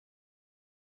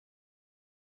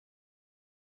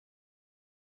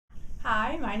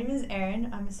Hi, my name is Erin.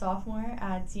 I'm a sophomore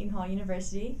at Seton Hall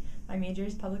University. My major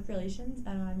is public relations,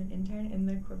 and I'm an intern in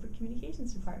the corporate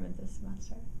communications department this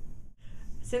semester.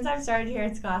 Since I've started here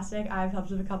at Scholastic, I've helped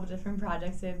with a couple different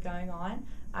projects they have going on.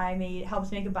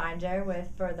 Helped make a binder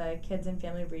for the kids and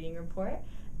family reading report,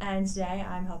 and today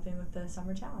I'm helping with the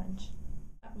summer challenge.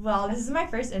 Well, this is my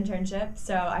first internship,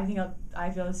 so I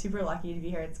feel super lucky to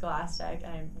be here at Scholastic,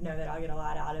 and I know that I'll get a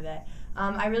lot out of it.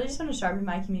 I really just want to sharpen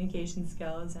my communication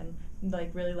skills and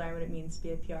really learn what it means to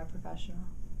be a PR professional.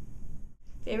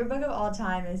 Favorite book of all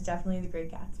time is definitely The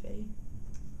Great Gatsby.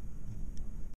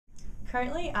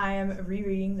 Currently, I am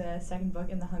rereading the second book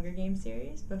in the Hunger Games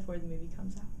series before the movie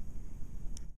comes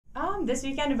out. This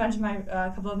weekend,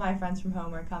 a couple of my friends from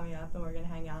home are coming up, and we're gonna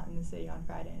hang out in the city on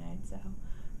Friday night. So I'm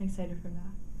excited for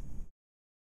that.